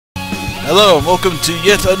Hello and welcome to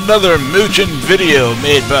yet another Mugen video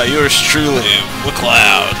made by yours truly,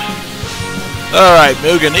 McLeod. Alright,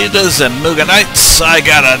 Mugenitas and Mugenites, I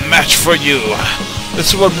got a match for you.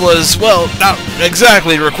 This one was, well, not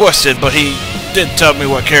exactly requested, but he did tell me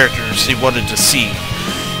what characters he wanted to see.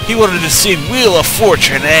 He wanted to see Wheel of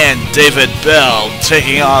Fortune and David Bell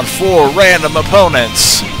taking on 4 random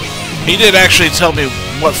opponents. He did actually tell me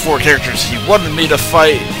what 4 characters he wanted me to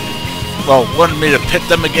fight. Well, wanted me to pit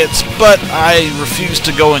them against, but I refused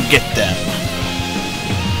to go and get them.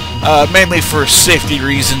 Mainly for safety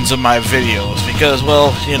reasons of my videos, because,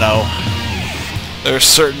 well, you know, there's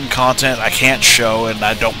certain content I can't show, and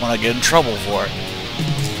I don't want to get in trouble for it.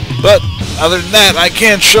 But, other than that, I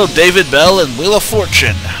can show David Bell and Wheel of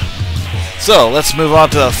Fortune. So, let's move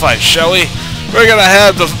on to the fight, shall we? We're gonna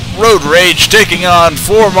have the Road Rage taking on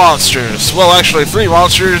 4 monsters. Well, actually 3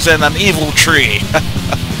 monsters and an evil tree.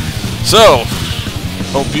 So,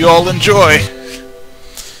 hope you all enjoy.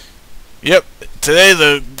 Yep, today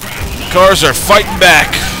the cars are fighting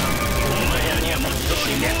back.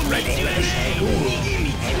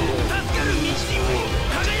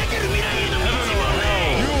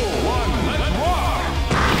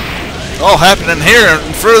 All happening here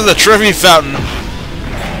in front of the Trevi Fountain.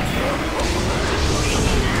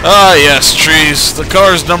 Ah yes, trees, the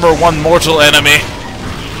car's #1 mortal enemy.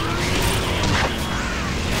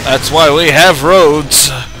 That's why we have roads.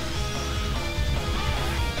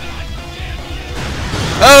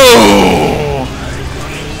 Oh!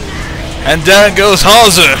 And down goes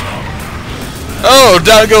Hauser. Oh,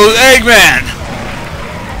 down goes Eggman.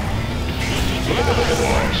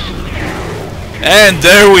 And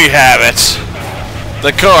there we have it.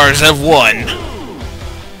 The cars have won.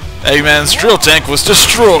 Eggman's drill tank was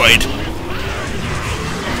destroyed.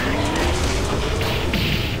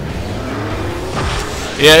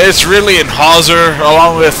 Yeah, it's really in Hauser,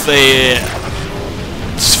 along with a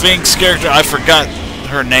Sphinx character. I forgot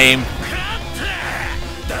her name.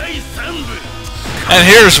 And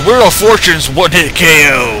here's Wheel of Fortune's one-hit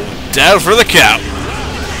KO. Down for the count.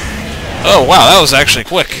 Oh, wow, that was actually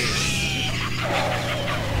quick.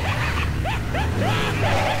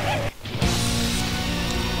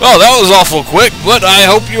 Well, that was awful quick, but I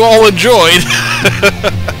hope you all enjoyed.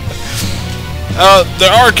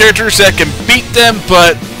 There are characters that can beat them,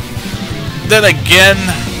 but then again,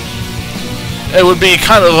 it would be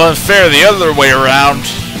kind of unfair the other way around.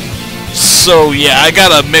 So yeah, I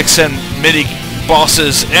gotta mix in mini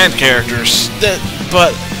bosses and characters.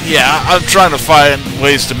 But yeah, I'm trying to find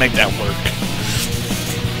ways to make that work.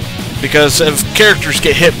 Because if characters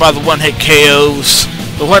get hit by the one-hit KOs,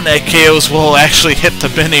 the one-hit KOs will actually hit the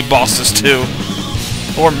mini bosses too,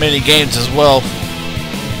 or mini games as well.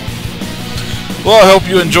 Well, I hope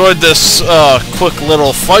you enjoyed this quick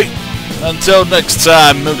little fight. Until next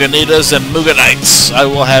time, Mugenitas and Mugenites, I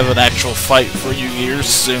will have an actual fight for you here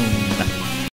soon.